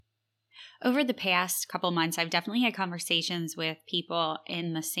over the past couple months, I've definitely had conversations with people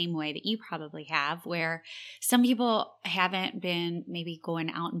in the same way that you probably have, where some people haven't been maybe going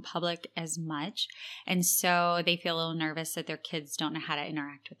out in public as much. And so they feel a little nervous that their kids don't know how to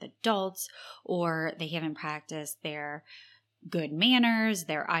interact with adults, or they haven't practiced their good manners,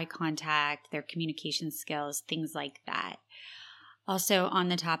 their eye contact, their communication skills, things like that. Also, on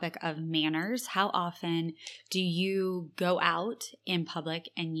the topic of manners, how often do you go out in public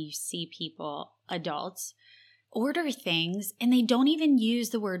and you see people, adults, order things and they don't even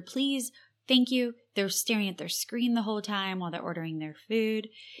use the word please, thank you? They're staring at their screen the whole time while they're ordering their food,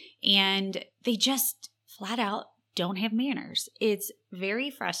 and they just flat out don't have manners. It's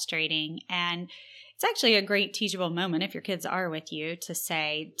very frustrating, and it's actually a great teachable moment if your kids are with you to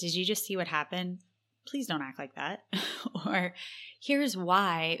say, did you just see what happened? Please don't act like that. Or here's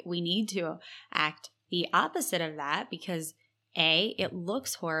why we need to act the opposite of that, because A, it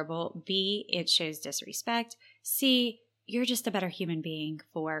looks horrible. B, it shows disrespect. C, you're just a better human being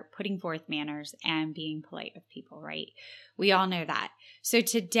for putting forth manners and being polite with people, right? We all know that. So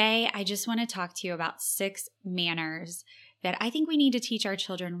today, I just want to talk to you about 6 manners that I think we need to teach our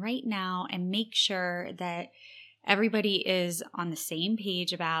children right now and make sure that everybody is on the same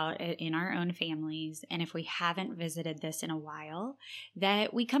page about it in our own families. And if we haven't visited this in a while,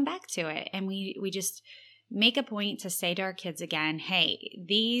 that we come back to it and we just make a point to say to our kids again, hey,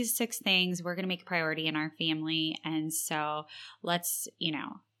 these 6 things we're going to make a priority in our family. And so let's,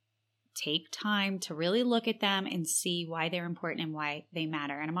 take time to really look at them and see why they're important and why they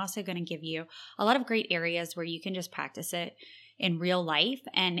matter. And I'm also going to give you a lot of great areas where you can just practice it in real life,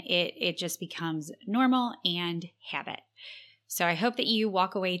 and it just becomes normal and habit. So I hope that you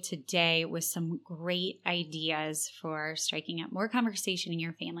walk away today with some great ideas for striking up more conversation in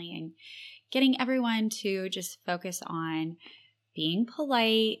your family and getting everyone to just focus on being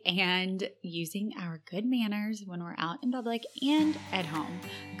polite and using our good manners when we're out in public and at home.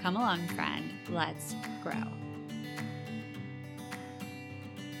 Come along, friend. Let's grow.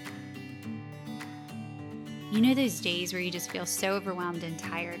 You know those days where you just feel so overwhelmed and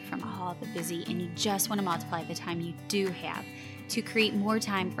tired from all the busy, and you just want to multiply the time you do have to create more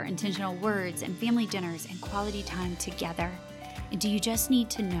time for intentional words and family dinners and quality time together? And do you just need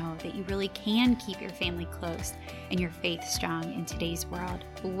to know that you really can keep your family close and your faith strong in today's world?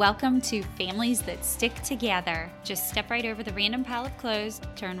 Welcome to Families That Stick Together. Just step right over the random pile of clothes,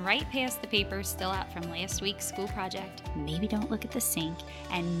 turn right past the papers still out from last week's school project, maybe don't look at the sink,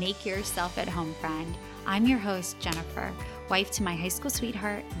 and make yourself at home, friend. I'm your host, Jennifer, wife to my high school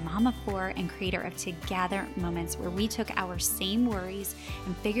sweetheart, mom of 4, and creator of Together Moments, where we took our same worries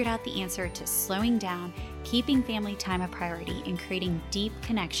and figured out the answer to slowing down, keeping family time a priority, and creating deep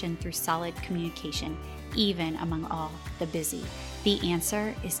connection through solid communication, even among all the busy. The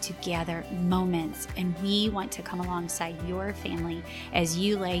answer is Together Moments, and we want to come alongside your family as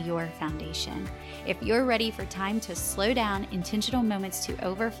you lay your foundation. If you're ready for time to slow down, intentional moments to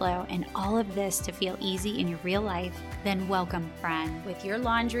overflow, and all of this to feel easy in your real life, then welcome, friend. With your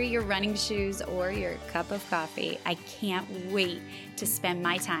laundry, your running shoes, or your cup of coffee, I can't wait to spend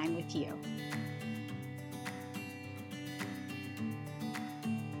my time with you.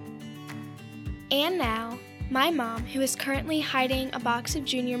 And now, my mom, who is currently hiding a box of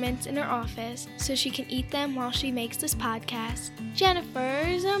Junior Mints in her office so she can eat them while she makes this podcast, Jennifer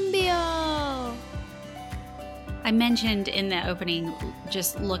Zumbio. I mentioned in the opening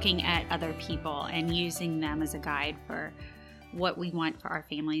just looking at other people and using them as a guide for what we want for our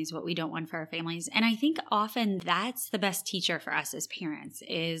families, what we don't want for our families. And I think often that's the best teacher for us as parents,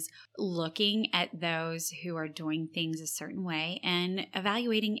 is looking at those who are doing things a certain way and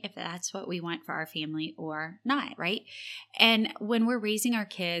evaluating if that's what we want for our family or not, right? And when we're raising our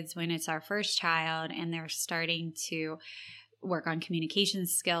kids, when it's our first child and they're starting to work on communication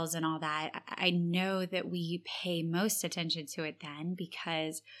skills and all that, I know that we pay most attention to it then,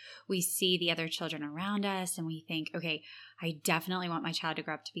 because we see the other children around us and we think, okay, I definitely want my child to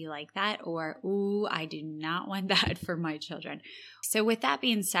grow up to be like that, or, ooh, I do not want that for my children. So with that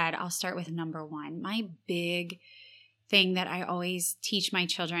being said, I'll start with number 1. My big thing that I always teach my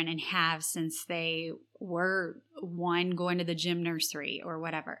children and have since they were 1 going to the gym, nursery, or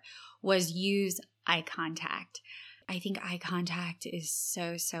whatever, was use eye contact. I think eye contact is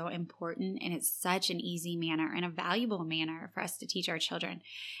so, so important, and it's such an easy manner and a valuable manner for us to teach our children,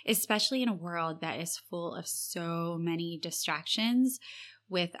 especially in a world that is full of so many distractions,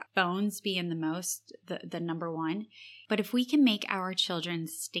 with phones being the number 1. But if we can make our children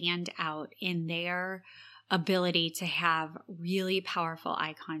stand out in their ability to have really powerful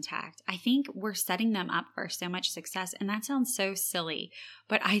eye contact, I think we're setting them up for so much success. And that sounds so silly,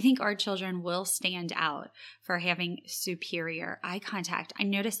 but I think our children will stand out for having superior eye contact. I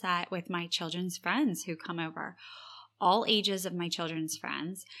notice that with my children's friends who come over, all ages of my children's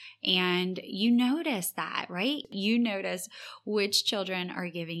friends. And you notice that, right? You notice which children are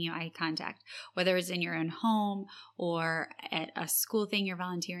giving you eye contact, whether it's in your own home or at a school thing you're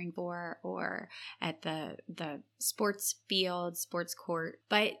volunteering for or at the sports field, sports court.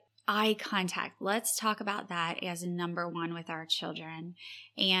 But eye contact, let's talk about that as number one with our children.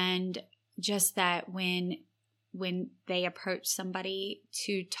 And just that when they approach somebody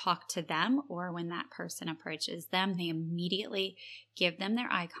to talk to them or when that person approaches them, they immediately give them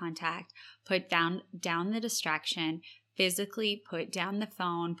their eye contact, put down the distraction, physically put down the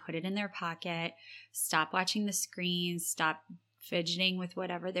phone, put it in their pocket, stop watching the screen, stop fidgeting with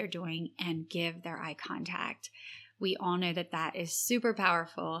whatever they're doing, and give their eye contact. We all know that that is super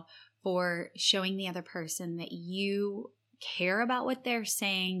powerful for showing the other person that you care about what they're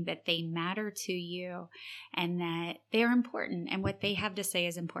saying, that they matter to you, and that they're important and what they have to say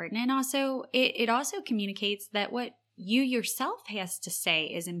is important. And also, it also communicates that what you yourself has to say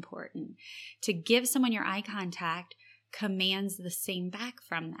is important. To give someone your eye contact commands the same back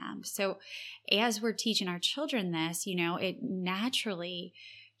from them. So as we're teaching our children this, it naturally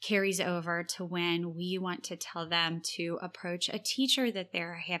carries over to when we want to tell them to approach a teacher that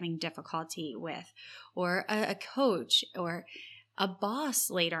they're having difficulty with, or a coach, or a boss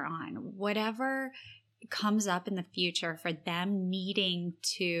later on, whatever comes up in the future for them needing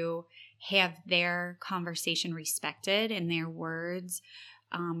to have their conversation respected and their words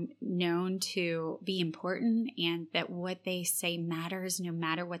known to be important, and that what they say matters no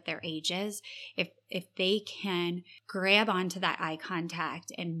matter what their age is. If they can grab onto that eye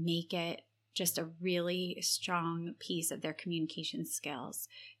contact and make it just a really strong piece of their communication skills,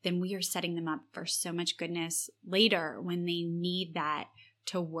 then we are setting them up for so much goodness later when they need that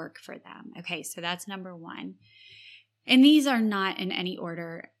to work for them. Okay, so that's number one. And these are not in any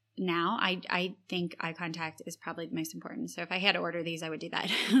order. Now, I think eye contact is probably the most important. So if I had to order these, I would do that.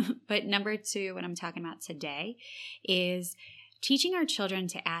 But number two, what I'm talking about today, is teaching our children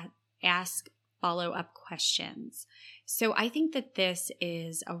to ask follow-up questions. So I think that this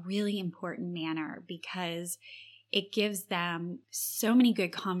is a really important manner because it gives them so many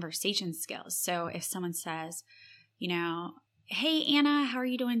good conversation skills. So if someone says, hey, Anna, how are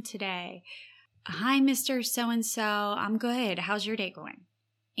you doing today? Hi, Mr. So-and-so, I'm good. How's your day going?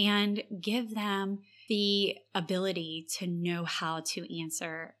 And give them the ability to know how to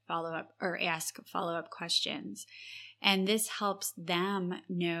answer follow-up or ask follow-up questions. And this helps them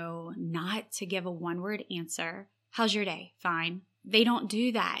know not to give a one-word answer. How's your day? Fine. They don't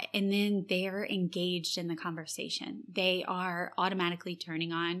do that. And then they're engaged in the conversation. They are automatically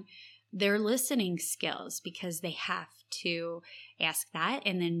turning on their listening skills because they have to ask that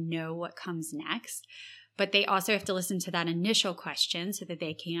and then know what comes next. But they also have to listen to that initial question so that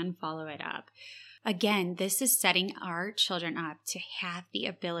they can follow it up. Again, this is setting our children up to have the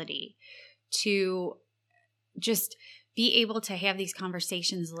ability to just be able to have these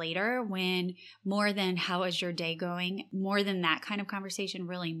conversations later when more than how is your day going, more than that kind of conversation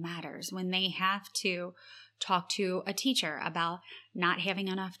really matters. When they have to talk to a teacher about not having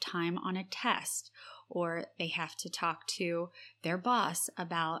enough time on a test, or they have to talk to their boss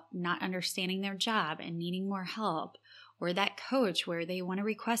about not understanding their job and needing more help, or that coach where they want to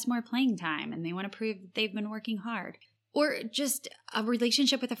request more playing time and they want to prove that they've been working hard, or just a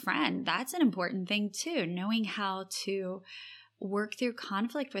relationship with a friend. That's an important thing too, knowing how to work through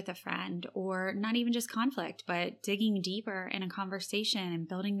conflict with a friend, or not even just conflict, but digging deeper in a conversation and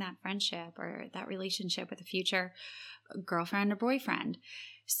building that friendship or that relationship with a future girlfriend or boyfriend.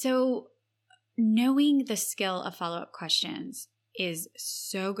 So knowing the skill of follow-up questions is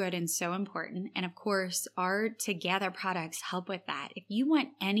so good and so important. And of course, our Together products help with that. If you want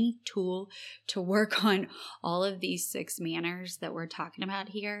any tool to work on all of these 6 manners that we're talking about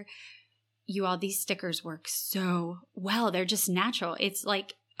here, these stickers work so well. They're just natural. It's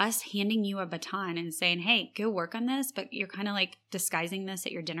like us handing you a baton and saying, hey, go work on this, but you're kind of like disguising this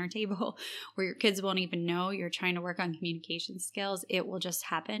at your dinner table where your kids won't even know you're trying to work on communication skills. It will just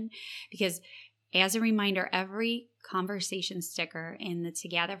happen because, as a reminder, every conversation sticker in the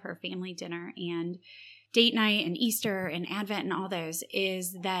Together for Family Dinner and date night and Easter and Advent and all those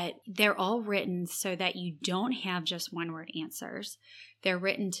is that they're all written so that you don't have just one word answers. They're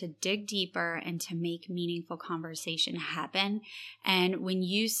written to dig deeper and to make meaningful conversation happen. And when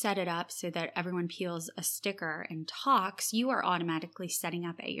you set it up so that everyone peels a sticker and talks, you are automatically setting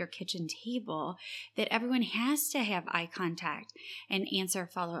up at your kitchen table that everyone has to have eye contact and answer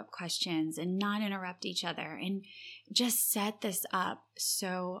follow-up questions and not interrupt each other, and just set this up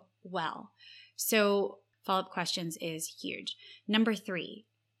so well. So follow-up questions is huge. Number 3,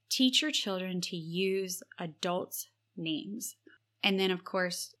 teach your children to use adults' names. And then, of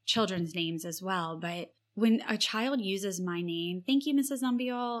course, children's names as well. But when a child uses my name, thank you, Mrs.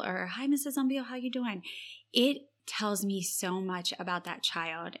 Zumbiel, or hi, Mrs. Zumbiel, how you doing? It tells me so much about that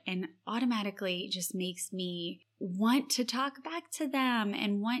child and automatically just makes me want to talk back to them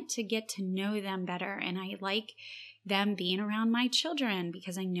and want to get to know them better. And I like them being around my children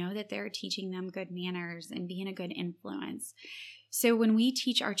because I know that they're teaching them good manners and being a good influence. So when we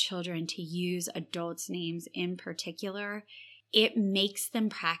teach our children to use adults' names in particular, it makes them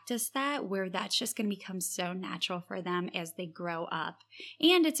practice that, where that's just going to become so natural for them as they grow up.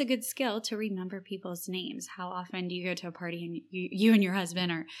 And it's a good skill to remember people's names. How often do you go to a party and you and your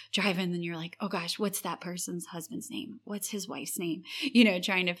husband are driving and you're like, oh gosh, what's that person's husband's name? What's his wife's name?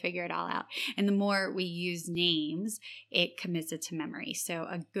 Trying to figure it all out. And the more we use names, it commits it to memory. So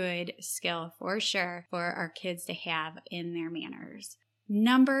a good skill for sure for our kids to have in their manners.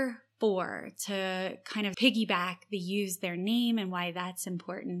 Number 4, to kind of piggyback the use their name and why that's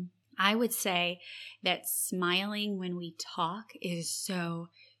important, I would say that smiling when we talk is so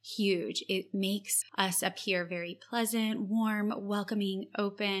huge. It makes us appear very pleasant, warm, welcoming,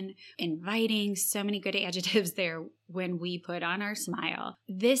 open, inviting. So many good adjectives there when we put on our smile.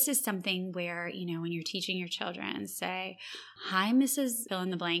 This is something where, when you're teaching your children, say, hi, Mrs. fill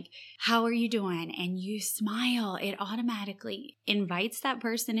in the blank, how are you doing? And you smile. It automatically invites that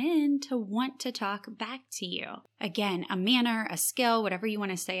person in to want to talk back to you. Again, a manner, a skill, whatever you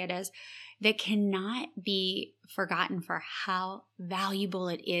want to say it is, that cannot be forgotten for how valuable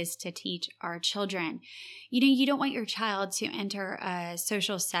it is to teach our children. You don't want your child to enter a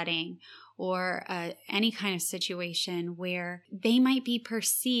social setting or any kind of situation where they might be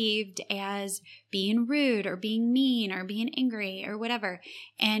perceived as being rude or being mean or being angry or whatever.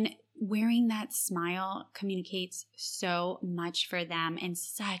 And wearing that smile communicates so much for them, and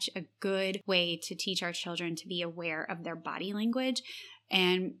such a good way to teach our children to be aware of their body language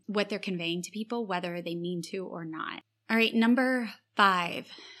and what they're conveying to people, whether they mean to or not. All right, number 5,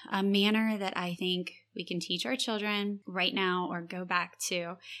 a manner that I think we can teach our children right now or go back to,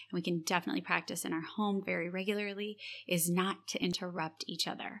 and we can definitely practice in our home very regularly, is not to interrupt each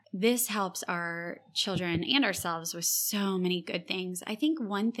other. This helps our children and ourselves with so many good things. I think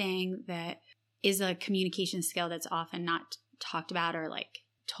one thing that is a communication skill that's often not talked about or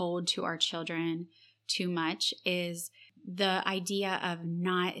told to our children too much is the idea of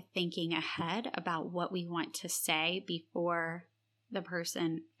not thinking ahead about what we want to say before the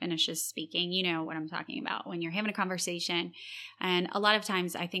person finishes speaking. You know what I'm talking about when you're having a conversation. And a lot of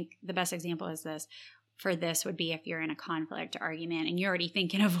times, I think the best example is this. For this would be if you're in a conflict or argument and you're already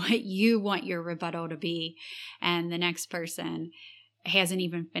thinking of what you want your rebuttal to be, and the next person hasn't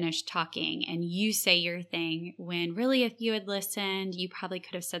even finished talking, and you say your thing when really, if you had listened, you probably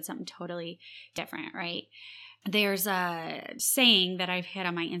could have said something totally different, right? There's a saying that I've had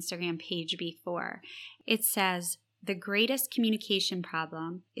on my Instagram page before. It says, the greatest communication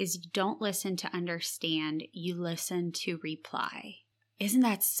problem is you don't listen to understand, you listen to reply. Isn't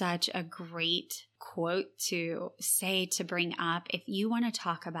that such a great quote to say, to bring up? If you want to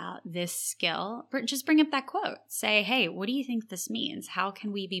talk about this skill, just bring up that quote. Say, hey, what do you think this means? How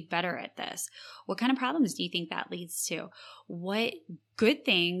can we be better at this? What kind of problems do you think that leads to? What good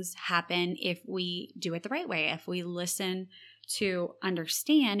things happen if we do it the right way, if we listen to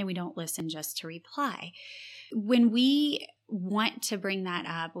understand and we don't listen just to reply? When we want to bring that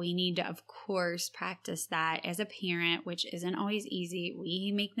up, we need to, of course, practice that as a parent, which isn't always easy.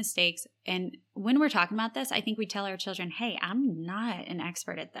 We make mistakes. And when we're talking about this, I think we tell our children, hey, I'm not an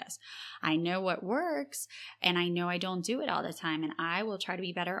expert at this. I know what works, and I know I don't do it all the time, and I will try to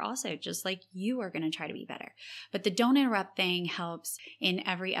be better also, just like you are going to try to be better. But the don't interrupt thing helps in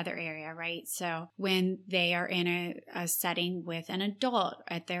every other area, right? So when they are in a setting with an adult,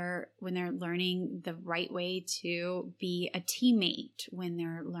 when they're learning the right way to be a teammate, when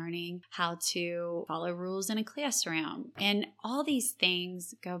they're learning how to follow rules in a classroom, and all these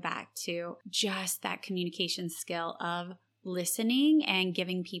things go back to just that communication skill of listening and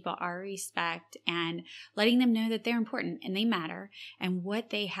giving people our respect and letting them know that they're important and they matter and what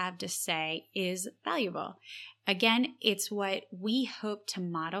they have to say is valuable. Again, it's what we hope to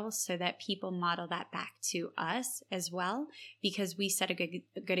model so that people model that back to us as well, because we set a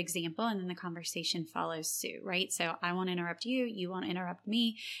good example and then the conversation follows suit, right? So I won't interrupt you, you won't interrupt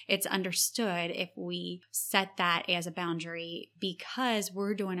me. It's understood if we set that as a boundary because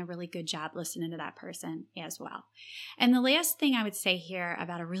we're doing a really good job listening to that person as well. And the last thing I would say here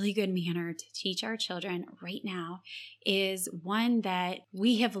about a really good manner to teach our children right now is one that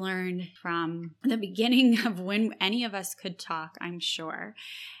we have learned from the beginning of when any of us could talk, I'm sure.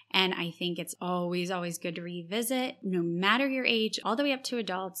 And I think it's always good to revisit, no matter your age, all the way up to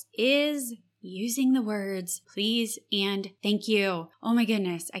adults, is using the words please and thank you. Oh my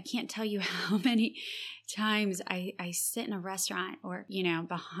goodness, I can't tell you how many times I sit in a restaurant or,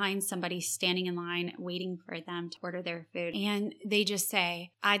 behind somebody standing in line waiting for them to order their food. And they just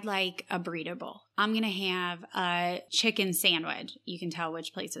say, I'd like a burrito bowl. I'm going to have a chicken sandwich. You can tell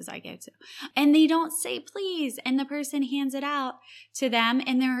which places I go to. And they don't say please. And the person hands it out to them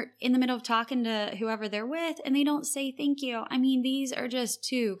and they're in the middle of talking to whoever they're with and they don't say thank you. I mean, these are just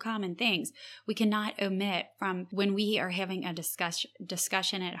two common things we cannot omit from when we are having a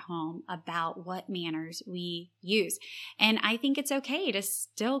discussion at home about what manners we use. And I think it's okay to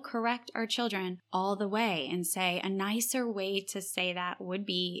still correct our children all the way and say a nicer way to say that would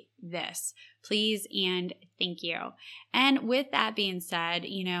be this, please and thank you. And with that being said,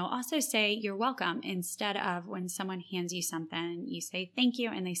 also say you're welcome instead of when someone hands you something, you say thank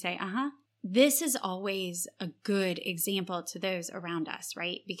you and they say, This is always a good example to those around us,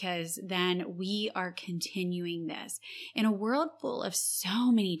 right? Because then we are continuing this. In a world full of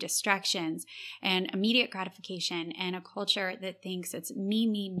so many distractions and immediate gratification and a culture that thinks it's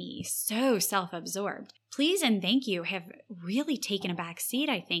me, so self-absorbed, please and thank you have really taken a back seat,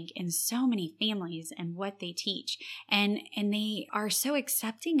 I think, in so many families and what they teach. And they are so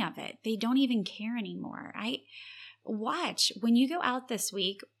accepting of it. They don't even care anymore. Watch, when you go out this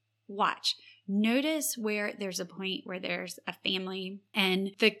week, watch. Notice where there's a point where there's a family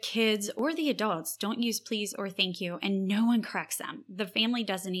and the kids or the adults don't use please or thank you and no one corrects them. The family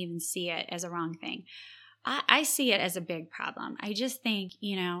doesn't even see it as a wrong thing. I see it as a big problem. I just think,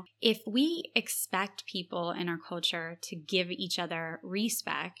 if we expect people in our culture to give each other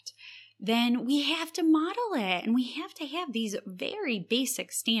respect, then we have to model it and we have to have these very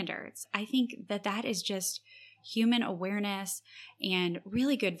basic standards. I think that is just human awareness and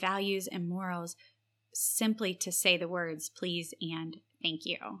really good values and morals simply to say the words please and thank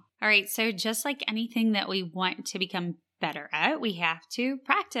you. All right, so just like anything that we want to become better at, we have to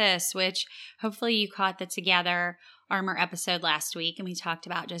practice, which hopefully you caught the Together Armor episode last week, and we talked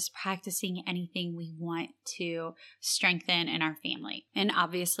about just practicing anything we want to strengthen in our family. And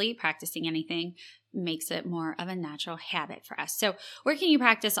obviously, practicing anything makes it more of a natural habit for us. So where can you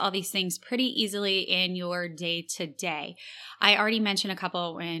practice all these things pretty easily in your day-to-day? I already mentioned a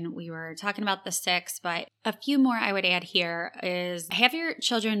couple when we were talking about the 6, but a few more I would add here is have your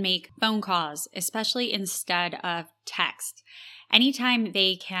children make phone calls, especially instead of text. Anytime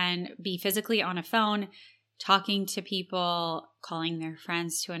they can be physically on a phone, talking to people, calling their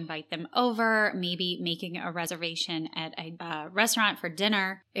friends to invite them over, maybe making a reservation at a restaurant for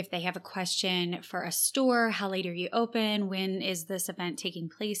dinner. If they have a question for a store, how late are you open? When is this event taking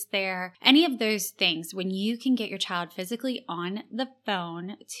place there? Any of those things, when you can get your child physically on the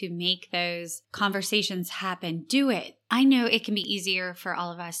phone to make those conversations happen, do it. I know it can be easier for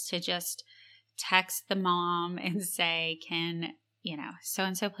all of us to just text the mom and say, can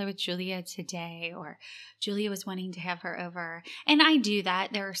so-and-so play with Julia today, or Julia was wanting to have her over. And I do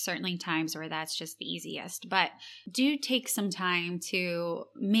that. There are certainly times where that's just the easiest, but do take some time to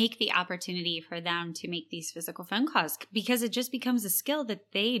make the opportunity for them to make these physical phone calls because it just becomes a skill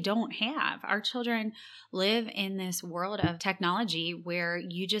that they don't have. Our children live in this world of technology where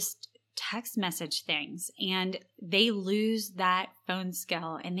you just text message things and they lose that phone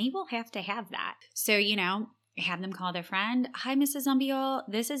skill and they will have to have that. So, have them call their friend. Hi, Mrs. Zumbiel.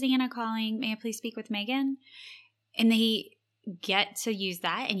 This is Anna calling. May I please speak with Megan? And they get to use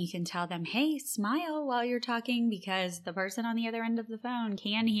that and you can tell them, hey, smile while you're talking because the person on the other end of the phone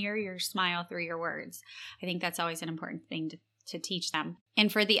can hear your smile through your words. I think that's always an important thing to teach them. And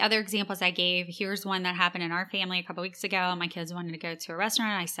for the other examples I gave, here's one that happened in our family a couple weeks ago. My kids wanted to go to a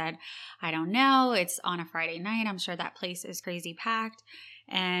restaurant. I said, I don't know. It's on a Friday night. I'm sure that place is crazy packed.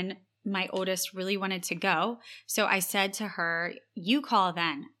 And my oldest really wanted to go. So I said to her, you call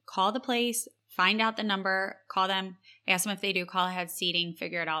then. Call the place, find out the number, call them, ask them if they do call ahead seating,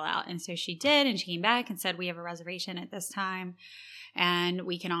 figure it all out. And so she did, and she came back and said, we have a reservation at this time and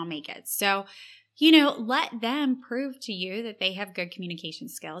we can all make it. So, let them prove to you that they have good communication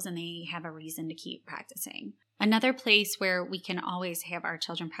skills and they have a reason to keep practicing. Another place where we can always have our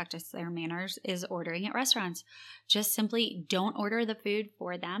children practice their manners is ordering at restaurants. Just simply don't order the food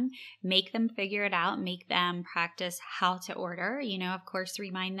for them. Make them figure it out. Make them practice how to order. Of course,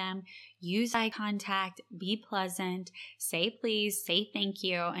 remind them, use eye contact, be pleasant, say please, say thank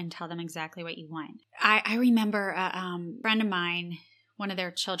you, and tell them exactly what you want. I remember a friend of mine, one of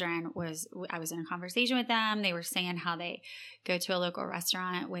their children I was in a conversation with them. They were saying how they go to a local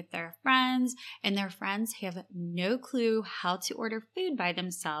restaurant with their friends and their friends have no clue how to order food by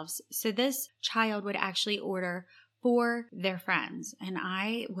themselves. So this child would actually order for their friends. And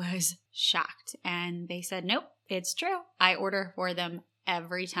I was shocked. And they said, nope, it's true. I order for them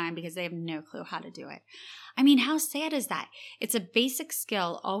every time because they have no clue how to do it. I mean, how sad is that? It's a basic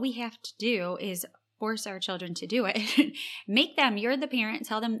skill. All we have to do is force our children to do it. Make them, you're the parent,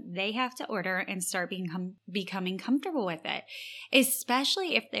 tell them they have to order and start becoming comfortable with it.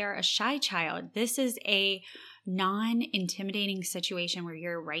 Especially if they're a shy child. This is a non-intimidating situation where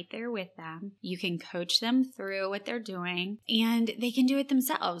you're right there with them. You can coach them through what they're doing and they can do it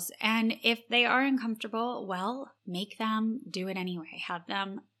themselves. And if they are uncomfortable, well, make them do it anyway. Have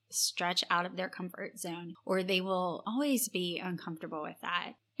them stretch out of their comfort zone, or they will always be uncomfortable with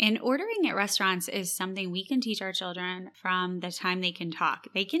that. And ordering at restaurants is something we can teach our children from the time they can talk.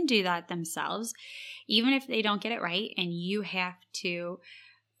 They can do that themselves, even if they don't get it right, and you have to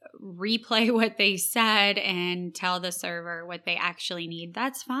replay what they said and tell the server what they actually need.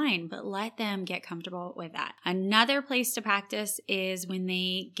 That's fine, but let them get comfortable with that. Another place to practice is when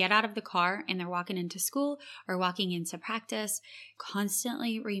they get out of the car and they're walking into school or walking into practice.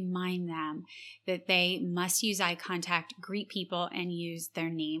 Constantly remind them that they must use eye contact, greet people, and use their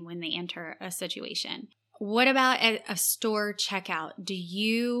name when they enter a situation. What about at a store checkout? Do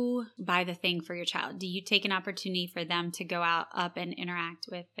you buy the thing for your child? Do you take an opportunity for them to go up and interact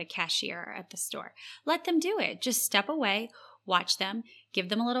with the cashier at the store? Let them do it. Just step away, watch them, give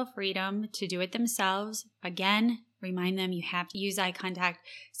them a little freedom to do it themselves. Again, remind them you have to use eye contact,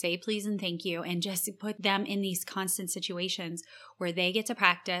 say please and thank you, and just put them in these constant situations where they get to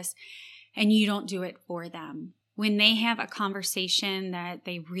practice and you don't do it for them. When they have a conversation that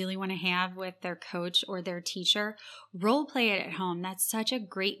they really want to have with their coach or their teacher, role play it at home. That's such a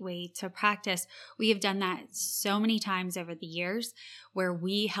great way to practice. We have done that so many times over the years where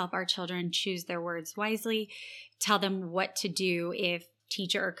we help our children choose their words wisely, tell them what to do if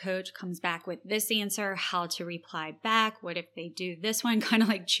teacher or coach comes back with this answer, how to reply back. What if they do this one? Kind of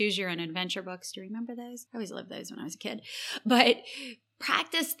like choose your own adventure books. Do you remember those? I always loved those when I was a kid. But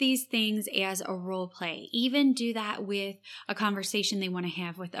practice these things as a role play. Even do that with a conversation they want to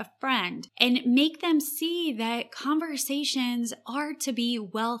have with a friend, and make them see that conversations are to be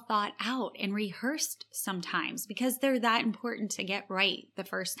well thought out and rehearsed sometimes because they're that important to get right the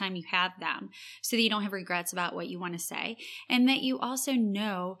first time you have them so that you don't have regrets about what you want to say, and that you also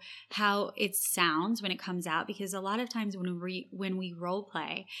know how it sounds when it comes out, because a lot of times when we role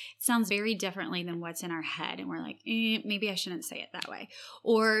play, it sounds very differently than what's in our head, and we're like, maybe I shouldn't say it that way.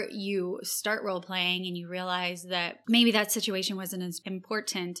 Or you start role playing and you realize that maybe that situation wasn't as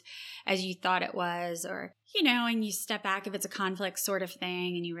important as you thought it was, or, and you step back if it's a conflict sort of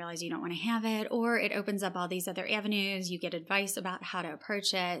thing and you realize you don't want to have it, or it opens up all these other avenues. You get advice about how to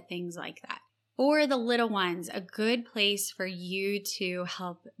approach it, things like that. For the little ones, a good place for you to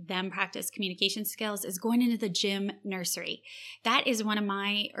help them practice communication skills is going into the gym nursery. That is one of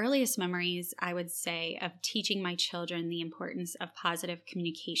my earliest memories, I would say, of teaching my children the importance of positive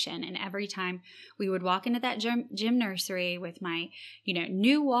communication. And every time we would walk into that gym nursery with my,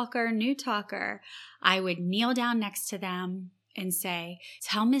 new walker, new talker, I would kneel down next to them and say,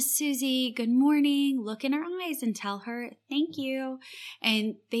 tell Miss Susie good morning, look in her eyes and tell her thank you.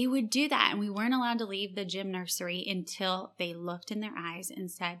 And they would do that. And we weren't allowed to leave the gym nursery until they looked in their eyes and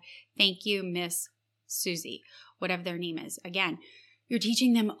said, thank you, Miss Susie, whatever their name is. Again, you're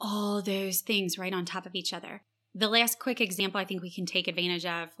teaching them all those things right on top of each other. The last quick example I think we can take advantage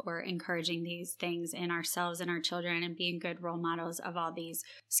of for encouraging these things in ourselves and our children and being good role models of all these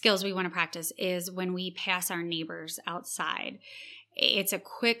skills we want to practice is when we pass our neighbors outside. It's a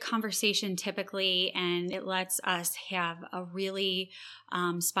quick conversation typically, and it lets us have a really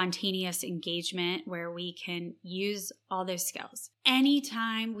spontaneous engagement where we can use all those skills.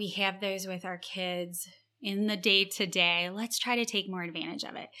 Anytime we have those with our kids, in the day-to-day, let's try to take more advantage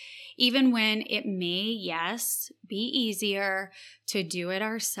of it. Even when it may, yes, be easier to do it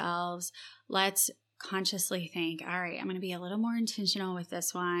ourselves, let's consciously think, all right, I'm going to be a little more intentional with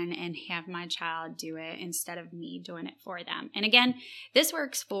this one and have my child do it instead of me doing it for them. And again, this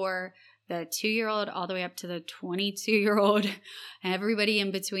works for the 2-year-old all the way up to the 22-year-old, everybody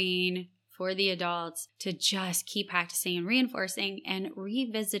in between, for the adults, to just keep practicing and reinforcing and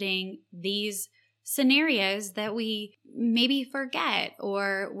revisiting these scenarios that we maybe forget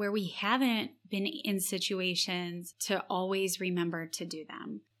or where we haven't been in situations to always remember to do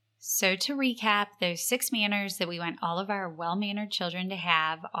them. So to recap, those 6 manners that we want all of our well-mannered children to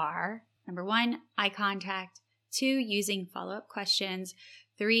have are: number 1, eye contact; 2, using follow-up questions;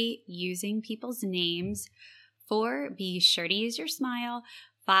 3, using people's names; 4, be sure to use your smile;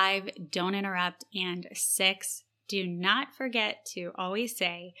 5, don't interrupt; and 6, do not forget to always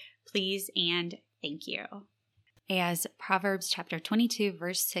say please and thank you. As Proverbs chapter 22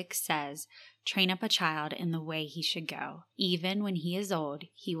 verse 6 says, train up a child in the way he should go. Even when he is old,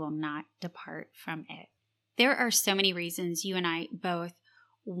 he will not depart from it. There are so many reasons you and I both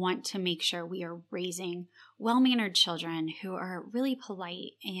want to make sure we are raising well-mannered children who are really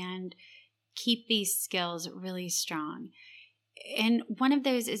polite and keep these skills really strong. And one of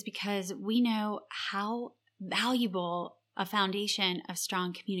those is because we know how valuable a foundation of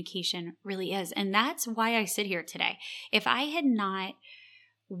strong communication really is. And that's why I sit here today. If I had not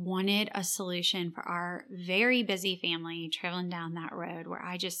wanted a solution for our very busy family traveling down that road where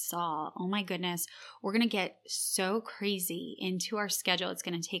I just saw, oh my goodness, we're going to get so crazy into our schedule, it's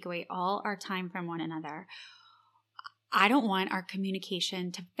going to take away all our time from one another. I don't want our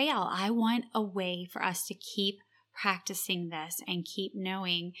communication to fail. I want a way for us to keep practicing this and keep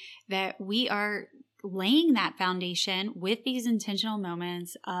knowing that we are laying that foundation with these intentional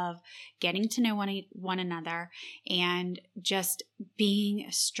moments of getting to know one another and just being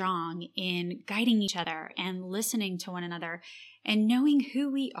strong in guiding each other and listening to one another and knowing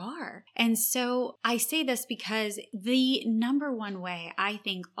who we are. And so I say this because the number one way I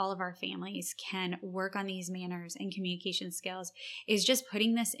think all of our families can work on these manners and communication skills is just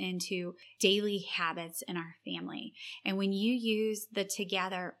putting this into daily habits in our family. And when you use the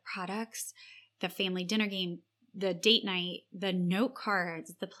Together products, the family dinner game, the date night, the note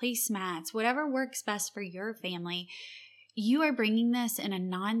cards, the placemats, whatever works best for your family, you are bringing this in a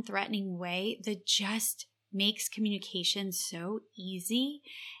non-threatening way that just makes communication so easy.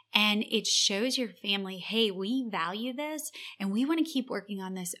 And it shows your family, hey, we value this and we want to keep working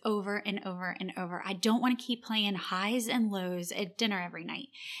on this over and over and over. I don't want to keep playing highs and lows at dinner every night.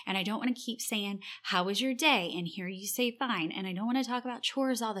 And I don't want to keep saying, how was your day? And here you say fine. And I don't want to talk about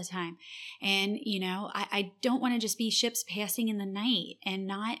chores all the time. And, I don't want to just be ships passing in the night and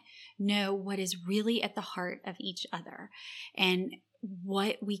not know what is really at the heart of each other and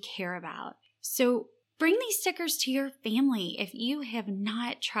what we care about. So bring these stickers to your family. If you have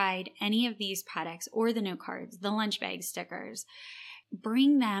not tried any of these products or the note cards, the lunch bag stickers,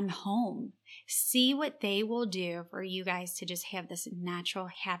 bring them home. See what they will do for you guys to just have this natural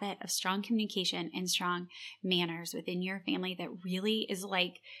habit of strong communication and strong manners within your family that really is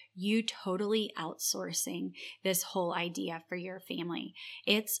like you totally outsourcing this whole idea for your family.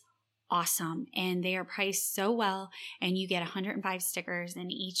 It's awesome. And they are priced so well. And you get 105 stickers in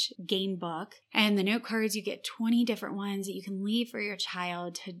each game book. And the note cards, you get 20 different ones that you can leave for your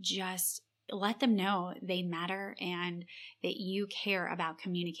child to just let them know they matter and that you care about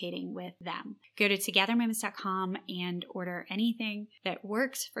communicating with them. Go to togethermoments.com and order anything that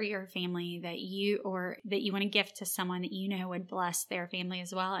works for your family that you want to gift to someone that you know would bless their family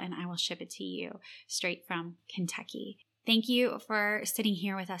as well. And I will ship it to you straight from Kentucky. Thank you for sitting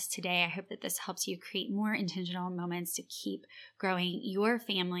here with us today. I hope that this helps you create more intentional moments to keep growing your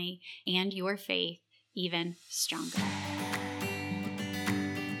family and your faith even stronger.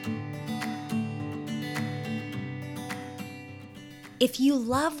 If you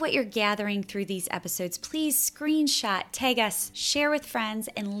love what you're gathering through these episodes, please screenshot, tag us, share with friends,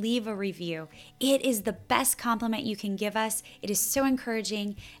 and leave a review. It is the best compliment you can give us. It is so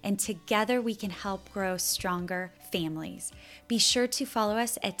encouraging, and together we can help grow stronger families. Be sure to follow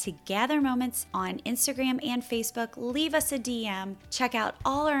us at Together Moments on Instagram and Facebook. Leave us a DM. Check out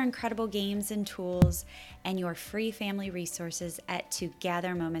all our incredible games and tools and your free family resources at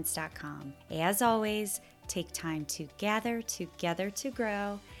togethermoments.com. As always, take time to gather together to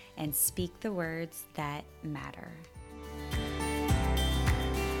grow and speak the words that matter.